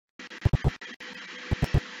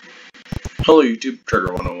Hello YouTube,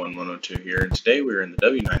 Trigger 101, 102 here, and today we're in the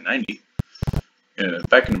W990,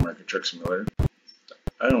 back in American Truck Simulator.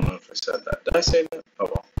 I don't know if I said that. Did I say that?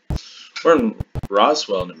 Oh well. We're in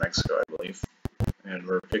Roswell, New Mexico, I believe, and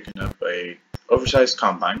we're picking up a oversized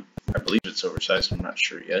combine. I believe it's oversized, I'm not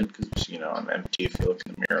sure yet, because it's, I'm empty if you look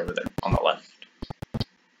in the mirror over there on the left.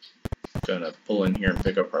 Gonna pull in here and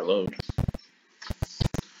pick up our load.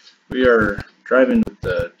 We are driving with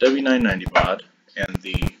the W990 mod and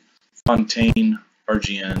the Fontaine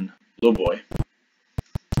RGN Low Boy.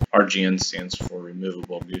 RGN stands for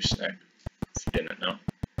Removable Gooseneck, if you didn't know.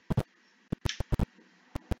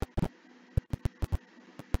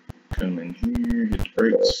 Come in here, hit the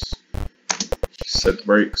brakes, set the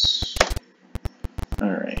brakes.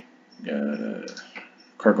 Alright, got a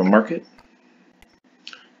cargo market.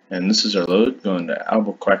 And this is our load going to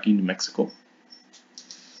Albuquerque, New Mexico.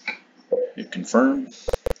 Hit confirm.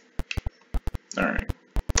 Alright.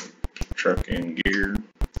 Truck in gear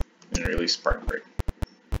and release parking brake.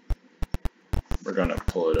 We're going to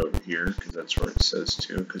pull it over here because that's where it says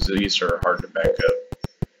to, because these are hard to back up.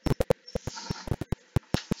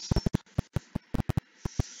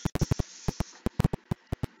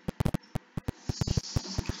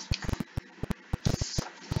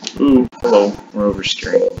 Ooh, hello, we're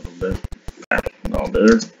oversteering a little bit. All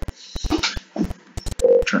better.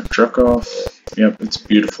 Turn the truck off. Yep, it's a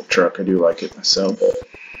beautiful truck. I do like it myself.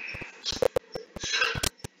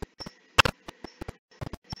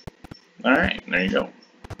 Alright, there you go.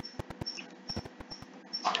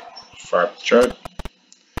 Fire up the truck.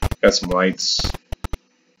 Got some lights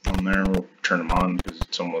on there. We'll turn them on because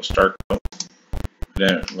it's almost dark. I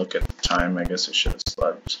didn't look at the time. I guess I should have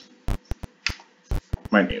slept.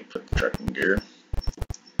 Might need to put the truck in gear.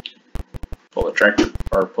 Pull the tractor,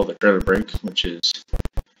 or pull the trailer brake, which is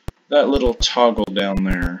that little toggle down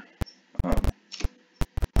there.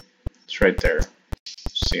 It's right there.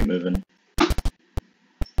 See it moving.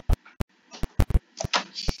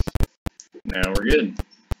 Now we're good.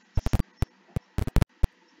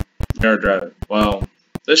 Yard drive. Well,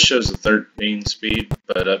 this shows a 13 speed,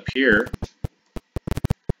 but up here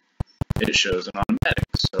it shows an automatic,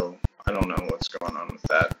 so I don't know what's going on with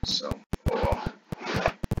that, so oh well.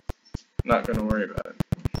 Not gonna worry about it.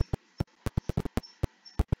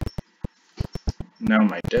 Now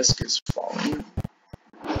my desk is falling.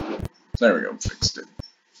 There we go, fixed it.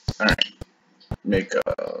 Alright. Make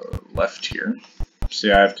a left here. See,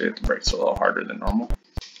 I have to hit the brakes a little harder than normal.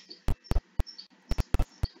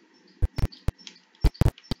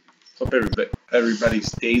 Hope everybody's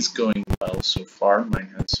day's going well so far.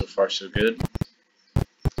 Mine has so far so good.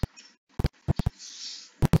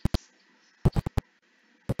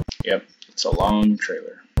 Yep, it's a long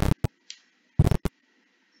trailer.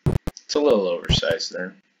 It's a little oversized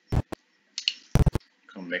there.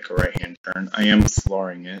 Gonna make a right-hand turn. I am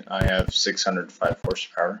flooring it. I have 605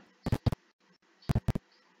 horsepower.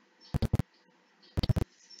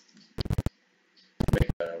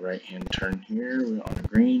 Make a right-hand turn here. We're on a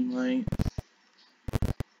green light.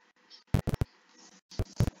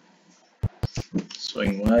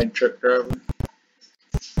 Swing wide, truck driver.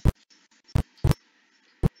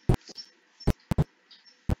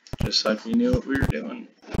 Just like we knew what we were doing.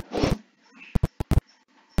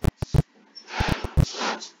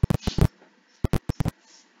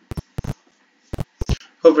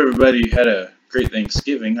 Hope everybody had a great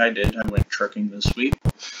Thanksgiving. I did. I went trucking this week.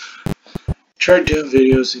 Tried doing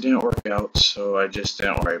videos, they didn't work out, so I just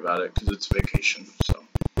didn't worry about it because it's vacation. So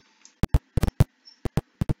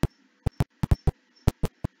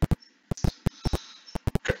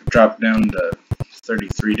dropped down to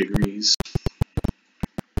 33 degrees.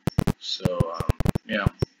 So yeah,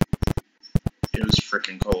 it was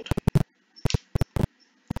freaking cold.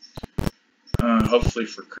 Hopefully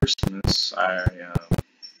for Christmas,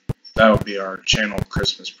 that'll be our channel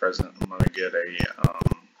Christmas present. I'm gonna get a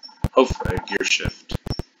hopefully a gear shift,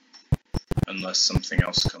 unless something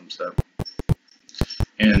else comes up.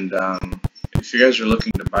 And if you guys are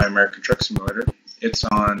looking to buy American Truck Simulator, it's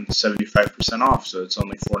on 75% off, so it's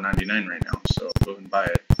only $4.99 right now. So go and buy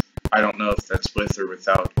it. I don't know if that's with or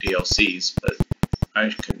without DLCs, but I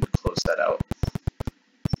couldn't close that out.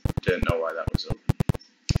 Didn't know why that was open.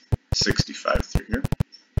 65 through here.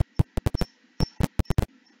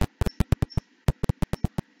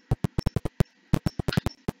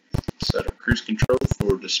 Set up cruise control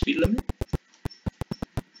for the speed limit.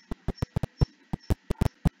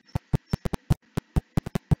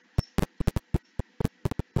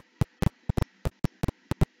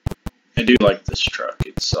 I do like this truck.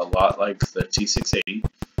 It's a lot like the T680,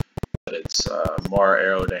 but it's a more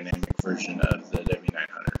aerodynamic version of the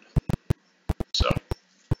W900. So,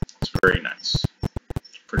 it's very nice.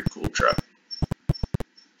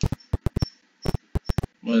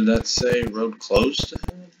 What did that say? Road closed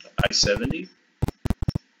ahead? I-70?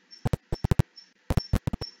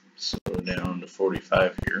 Slow down to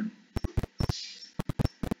 45 here.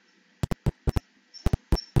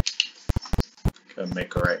 Gotta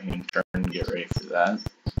make a right-hand turn, get ready for that. I'm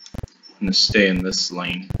gonna stay in this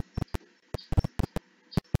lane.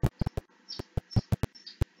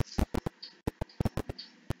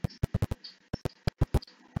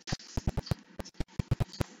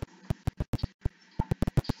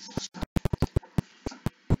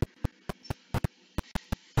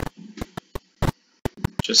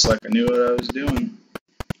 Just like I knew what I was doing.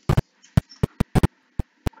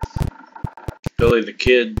 Billy the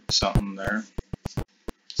Kid, something there.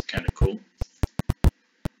 It's kind of cool.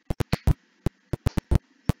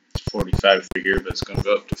 It's 45 through here, but it's going to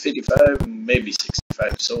go up to 55 and maybe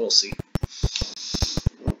 65, so we'll see.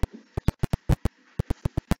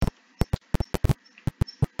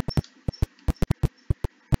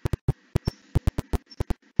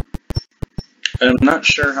 I'm not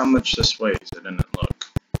sure how much this weighs. I didn't look.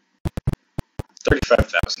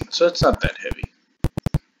 35,000, so it's not that heavy.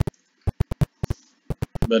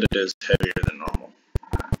 But it is heavier than normal.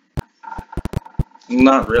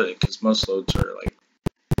 Not really, because most loads are like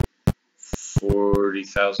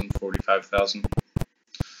 40,000, 45,000.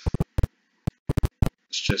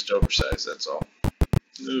 It's just oversized, that's all.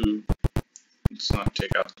 Ooh, let's not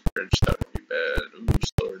take out the bridge, that would be bad. Ooh,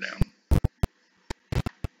 slow her down.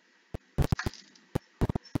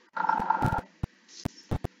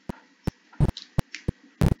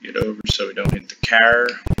 Get over so we don't hit the car.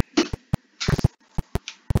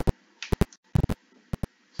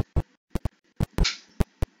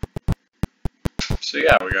 So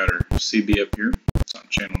yeah, we got our CB up here. It's on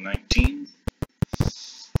channel 19.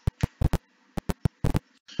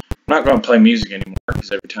 I'm not going to play music anymore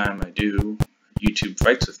because every time I do, YouTube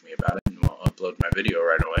fights with me about it and won't upload my video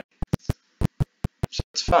right away. So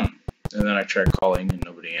it's fun. And then I try calling and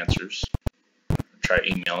nobody answers. I try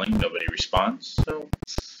emailing, nobody responds. So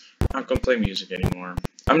I'm not going to play music anymore.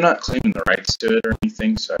 I'm not claiming the rights to it or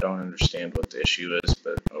anything, so I don't understand what the issue is,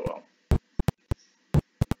 but oh well.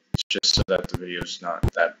 It's just so that the video's not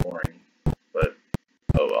that boring, but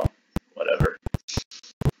oh well, whatever.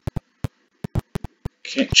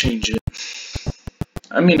 Can't change it.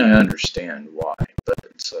 I mean, I understand why, but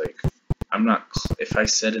it's like, I'm not, if I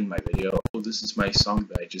said in my video, oh, this is my song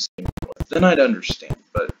that I just came up with, then I'd understand,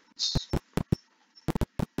 but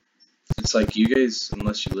it's like you guys,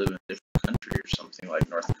 unless you live in a different country or something like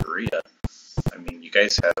North Korea, I mean, you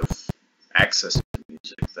guys have access to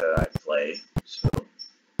music that I play, so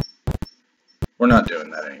we're not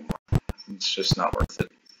doing that anymore. It's just not worth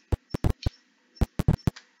it.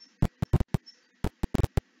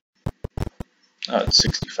 Oh, it's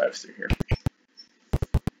 65 through here.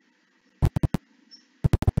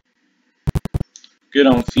 Good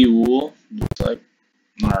on fuel, looks like,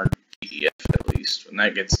 our DEF at least. When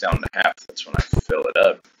that gets down to half, that's when I fill it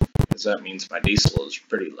up, because that means my diesel is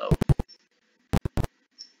pretty low.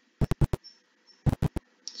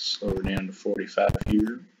 Slow her down to 45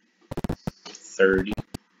 here. 30.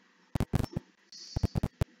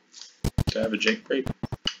 Do I have a Jake brake?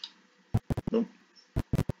 Nope.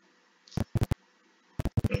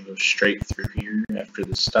 I'm going to go straight through here after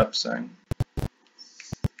the stop sign.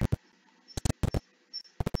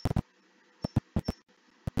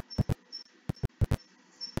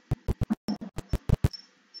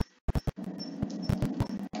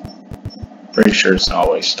 Pretty sure it's not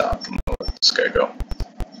always stop. I'm going to let this guy go.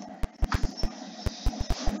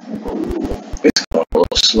 It's going a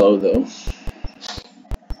little slow though.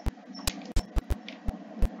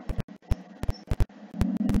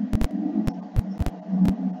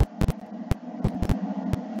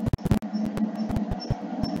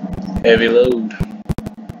 Heavy load.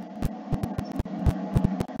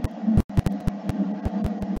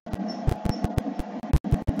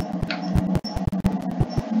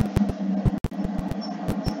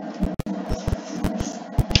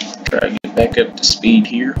 Try to get back up to speed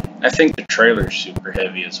here. I think the trailer's super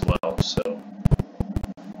heavy as well, so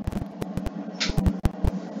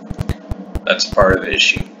that's part of the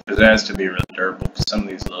issue. Because it has to be really durable, because some of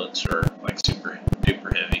these loads are like super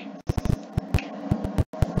duper heavy.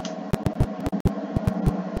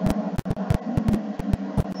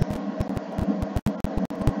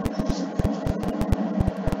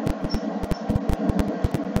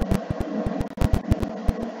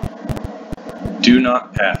 Do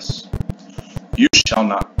not pass. You shall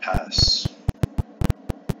not pass.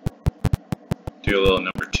 Do a little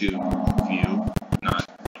number 2 view, not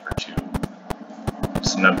number 2.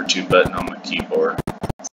 It's the number 2 button on my keyboard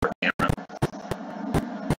for camera.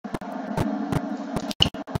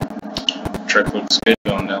 truck looks good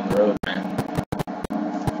going down the road, man.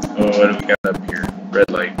 Oh, what do we got up here?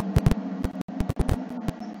 Red light.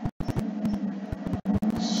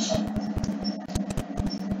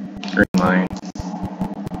 Green light.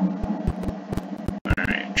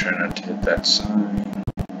 Alright, try not to hit that sign.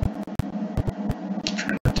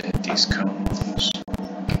 Try not to hit these cones.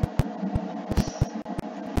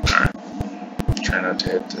 Alright. Try not to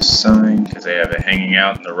hit this sign because they have it hanging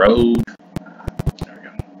out in the road. There we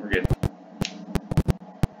go. We're good.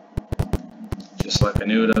 Just like I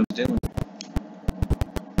knew what I was doing.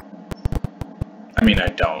 I mean, I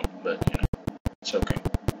don't, but you know, it's okay.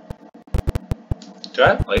 Do I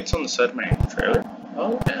have lights on the side of my trailer?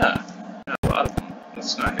 Oh, yeah. Yeah, a lot of them.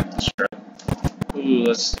 Let's not hit this truck. Ooh,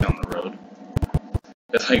 let's stay on the road.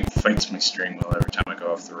 It like fights my steering wheel every time I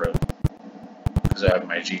go off the road. Because I have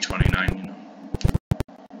my G29, you know.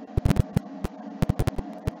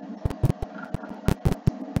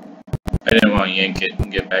 I didn't want to yank it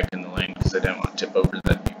and get back in the lane because I didn't want to tip over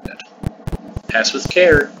that big bed. Pass with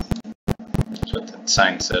care. That's what that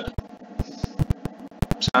sign said.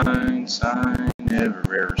 Sign,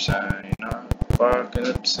 everywhere sign. Not fucking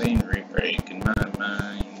up scenery, breaking my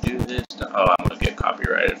mind. Do this. Oh, I'm gonna get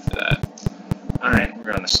copyrighted for that. Alright,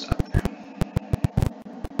 we're gonna stop now.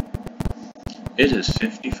 It is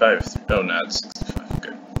 55. Oh, no, it's 65.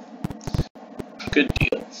 Good. Good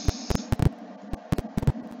deal.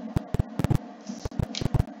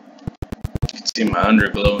 You can see my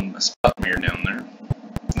underglow and my spot mirror down there.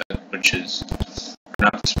 Which is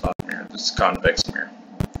not the spot mirror, it's the convex mirror.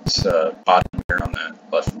 It's the bottom mirror on that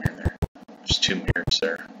left mirror there. There's two mirrors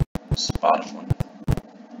there. It's the bottom one. You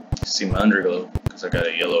can see my underglow because I got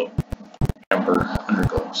a yellow amber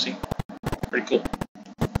underglow. See? Pretty cool.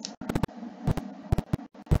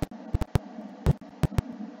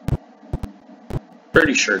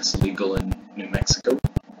 Pretty sure it's legal in New Mexico.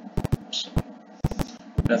 So,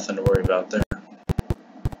 nothing to worry about there.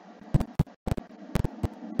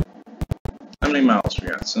 How many miles we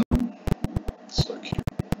got, son? Let's look here.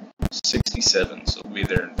 67, so we'll be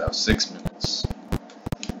there in about 6 minutes.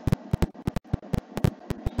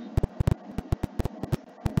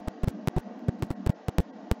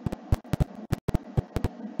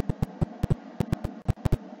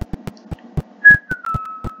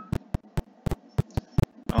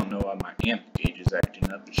 I don't know why my amp gauge is acting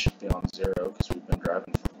up. It should be on 0 because we've been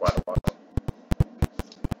driving for quite a while.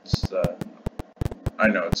 It's, I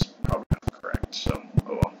know it's probably not correct, so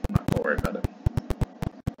oh well, I'm not gonna worry about it.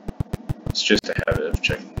 It's just a habit of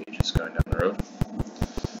checking gauges going down the road.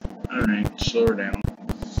 Alright, slow her down.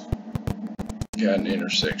 Got an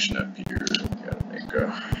intersection up here. Gotta make a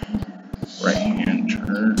right hand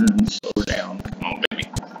turn. Slow her down. Come on, baby.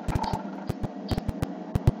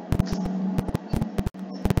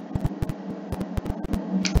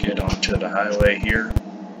 Get onto the highway here.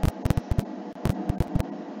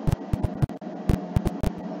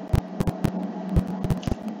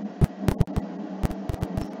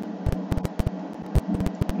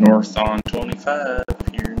 North on 25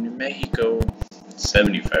 here in New Mexico.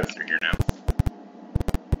 75 through here now.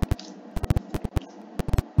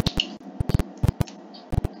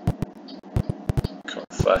 Car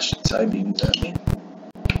flashed its high beams at me.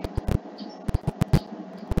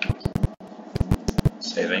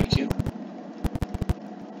 Say thank you.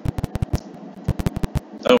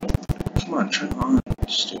 Oh, come on, turn on,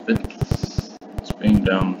 stupid. It's being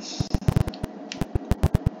dumb.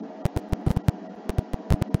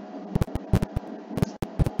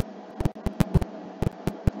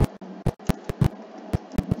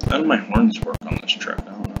 None of my horns work on this truck. I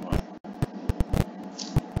don't know why.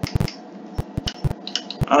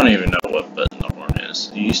 I don't even know what button the horn is.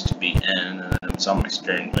 It used to be N, and then it's on my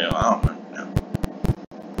steering wheel. I don't know now.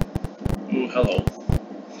 Ooh, hello.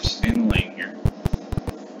 Stay in the lane here.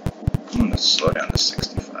 I'm going to slow down to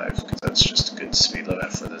 65, because that's just a good speed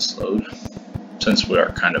limit for this load. Since we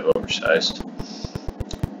are kind of oversized.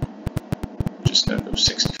 Just going to go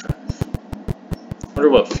 65. Wonder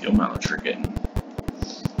what fuel mileage we're getting.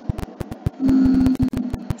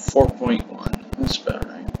 4.1, that's about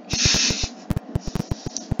right.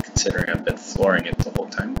 Considering I've been flooring it the whole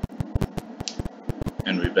time.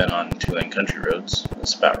 And we've been on 2-lane country roads,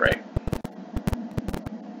 that's about right.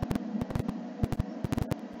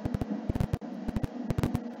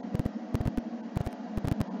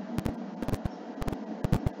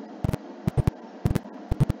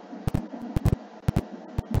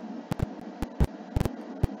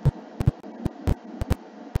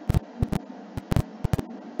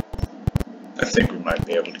 I think we might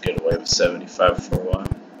be able to get away with 75 for a while.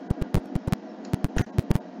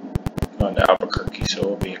 Going to Albuquerque, so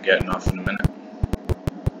we'll be getting off in a minute.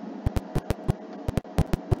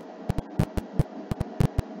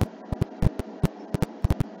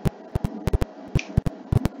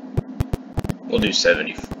 We'll do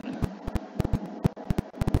 70 for a minute.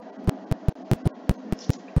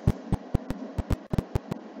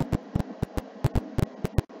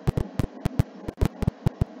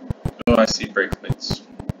 Oh, I see brake lights.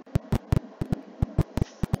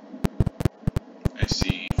 I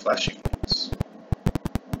see flashing lights.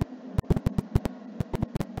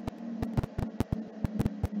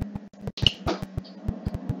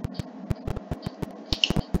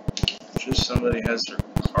 Just somebody has their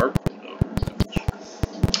car pulled over.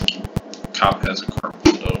 Cop has a car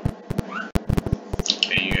pulled over.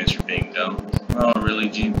 Okay, you guys are being dumb. Oh, really,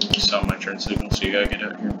 G? You saw my turn signal, so you gotta get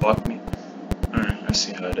out here and block me? Alright, I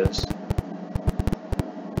see how it is.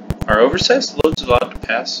 Are oversized loads allowed to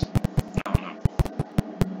pass? I don't know.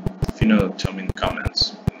 If you know, tell me in the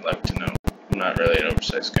comments. I'd like to know. I'm not really an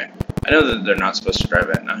oversized guy. I know that they're not supposed to drive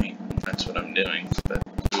at night. That's what I'm doing, but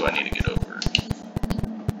ooh, I need to get over.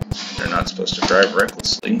 They're not supposed to drive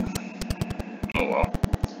recklessly. Oh well.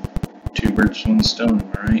 2 birds, 1 stone,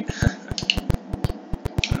 alright?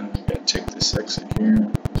 I gotta take this exit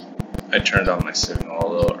here. I turned on my signal a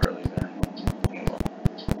little early there. Oh well.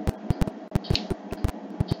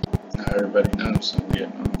 Now everybody knows I'm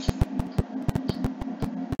getting off.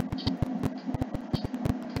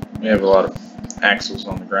 We have a lot of axles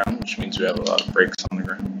on the ground, which means we have a lot of brakes on the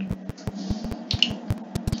ground.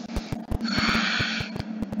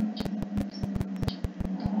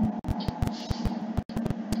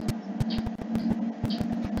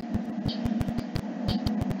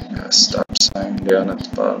 Stop sign down at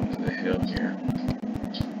the bottom of the hill here.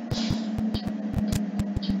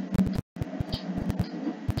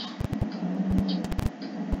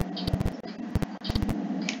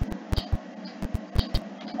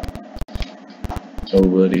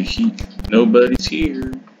 Nobody's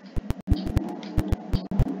here.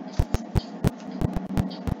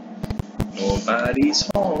 Nobody's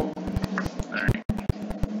home. Alright.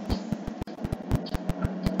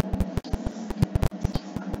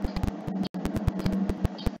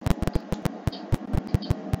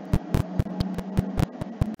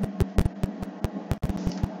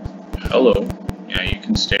 Hello. Yeah, you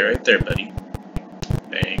can stay right there, buddy.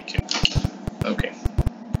 Thank you. Okay.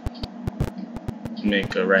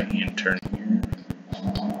 Make a right-hand turn here.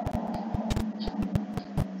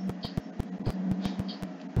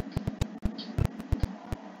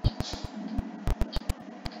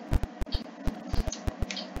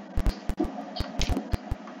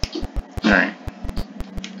 Alright.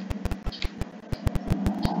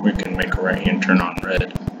 We can make a right-hand turn on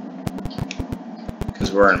red.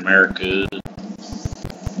 Because we're in America.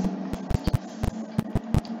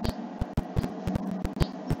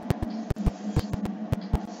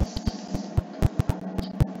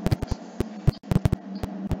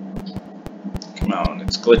 Come on,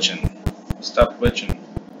 it's glitching. Stop glitching.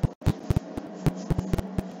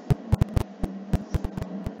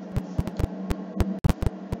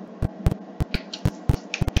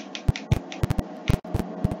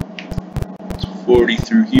 It's 40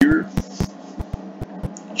 through here.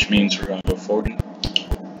 Which means we're going to go 40.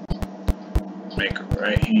 Make a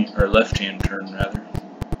right hand or left hand turn rather.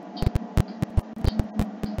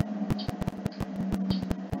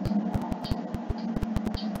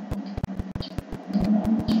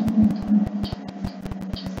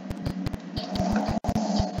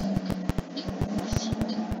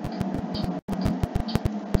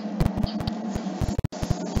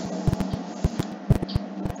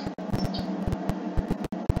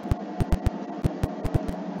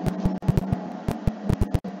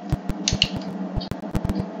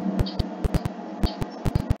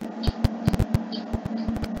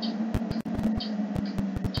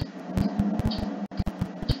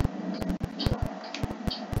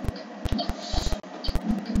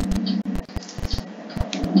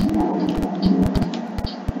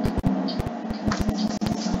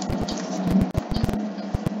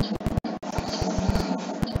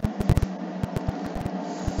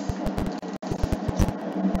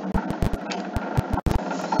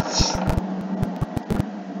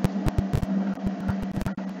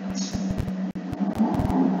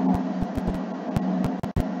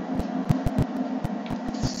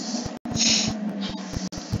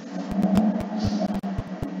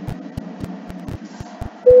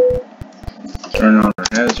 Turn on our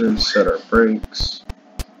hazards, set our brakes.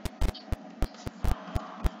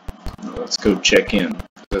 Let's go check in.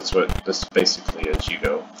 That's what this basically is. You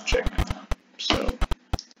go check in. So,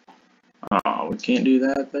 oh, we can't do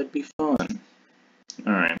that. That'd be fun.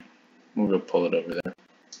 All right, we'll go pull it over there.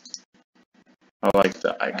 I like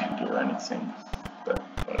that I can do anything, but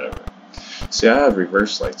whatever. See, I have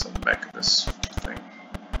reverse lights on the back of this thing.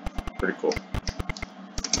 Pretty cool.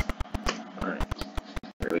 All right.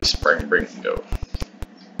 spring and go.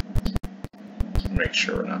 Make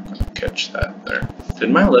sure we're not going to catch that there. Did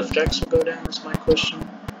my lift axle go down is my question?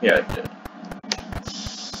 Yeah, it did.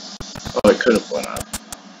 Oh, it could have went up.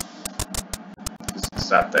 It's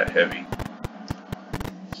not that heavy.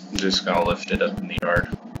 I'm just going to lift it up in the yard.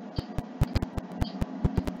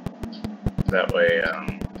 That way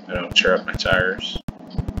I don't tear up my tires.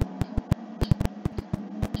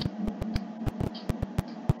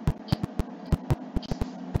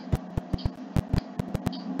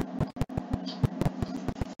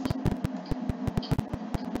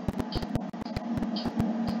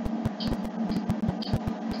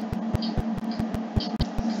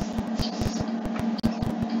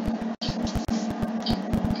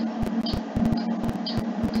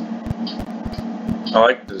 I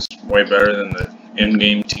like this way better than the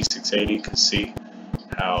in-game T680, because see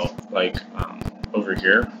how, like, over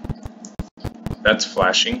here, that's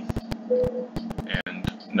flashing, and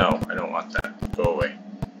no, I don't want that. Go away.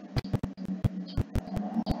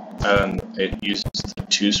 It uses the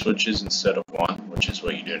 2 switches instead of 1, which is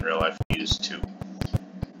what you do in real life. You use 2.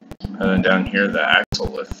 And then down here, the axle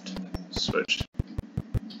lift switch.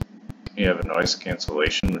 You have a noise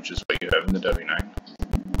cancellation, which is what you have in the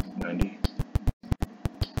W990.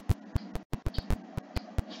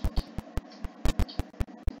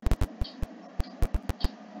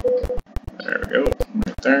 There we go,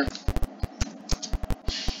 right there.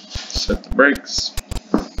 Set the brakes.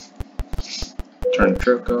 Turn the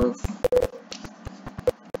truck off.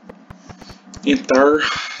 Enter.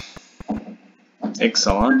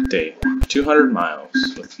 Excelente. 200 miles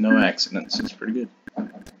with no accidents. It's pretty good.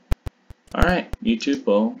 Alright, YouTube,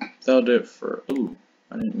 well, that'll do it for... Ooh,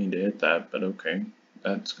 I didn't mean to hit that, but okay.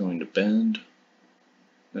 That's going to Bend.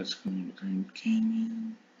 That's going to Grand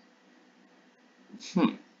Canyon.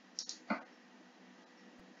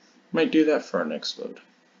 Might do that for our next load.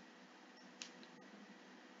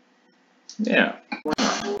 Yeah, why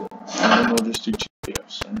not? And then we'll just do 2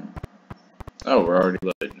 videos. Right? Oh, we're already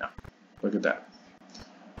loaded now. Look at that.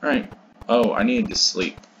 Alright. Oh, I needed to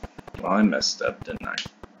sleep. Well, I messed up, didn't I?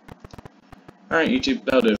 Alright, YouTube,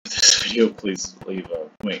 that'll do it for this video. Please leave a...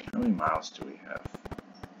 Wait, how many miles do we have?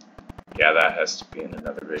 Yeah, that has to be in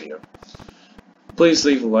another video. Please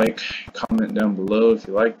leave a like, comment down below if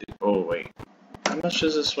you liked it. Oh, wait. How much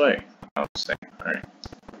is this weigh? I was saying. Alright.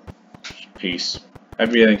 Peace.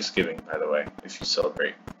 Happy Thanksgiving, by the way, if you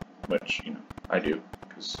celebrate. Which, you know, I do,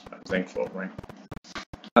 because I'm thankful, right?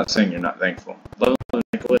 I'm not saying you're not thankful. 11-11,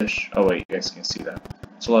 make a wish. Oh, wait, you guys can see that.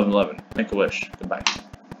 It's 11-11. Make a wish. Goodbye.